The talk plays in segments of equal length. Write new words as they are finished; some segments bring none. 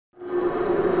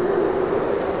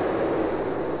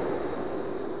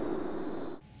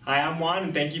Juan,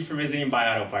 and thank you for visiting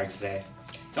BuyAutoParts today.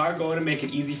 It's our goal to make it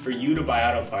easy for you to buy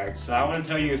auto parts, so I want to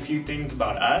tell you a few things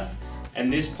about us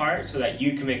and this part so that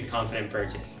you can make a confident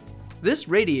purchase. This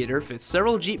radiator fits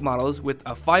several Jeep models with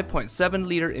a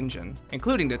 5.7-liter engine,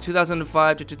 including the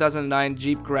 2005 to 2009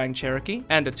 Jeep Grand Cherokee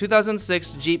and the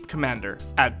 2006 Jeep Commander.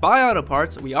 At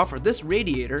BuyAutoParts, we offer this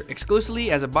radiator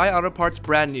exclusively as a BuyAutoParts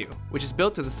brand new, which is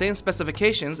built to the same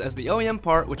specifications as the OEM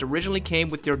part which originally came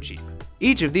with your Jeep.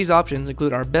 Each of these options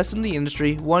include our best in the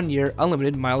industry 1-year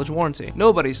unlimited mileage warranty.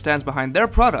 Nobody stands behind their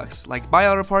products like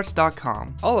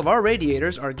BuyAutoParts.com. All of our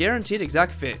radiators are guaranteed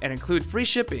exact fit and include free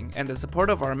shipping and the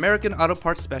support of our American Auto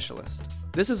Parts specialist.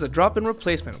 This is a drop-in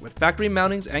replacement with factory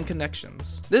mountings and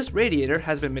connections. This radiator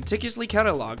has been meticulously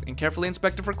cataloged and carefully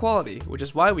inspected for quality, which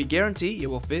is why we guarantee it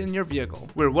will fit in your vehicle.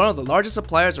 We're one of the largest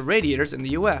suppliers of radiators in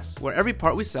the US, where every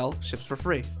part we sell ships for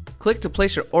free. Click to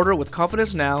place your order with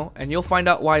confidence now, and you'll find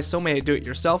out why so many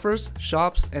do-it-yourselfers,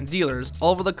 shops, and dealers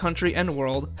all over the country and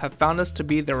world have found us to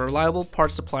be their reliable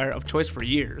parts supplier of choice for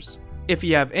years. If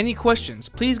you have any questions,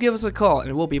 please give us a call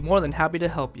and we'll be more than happy to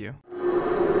help you.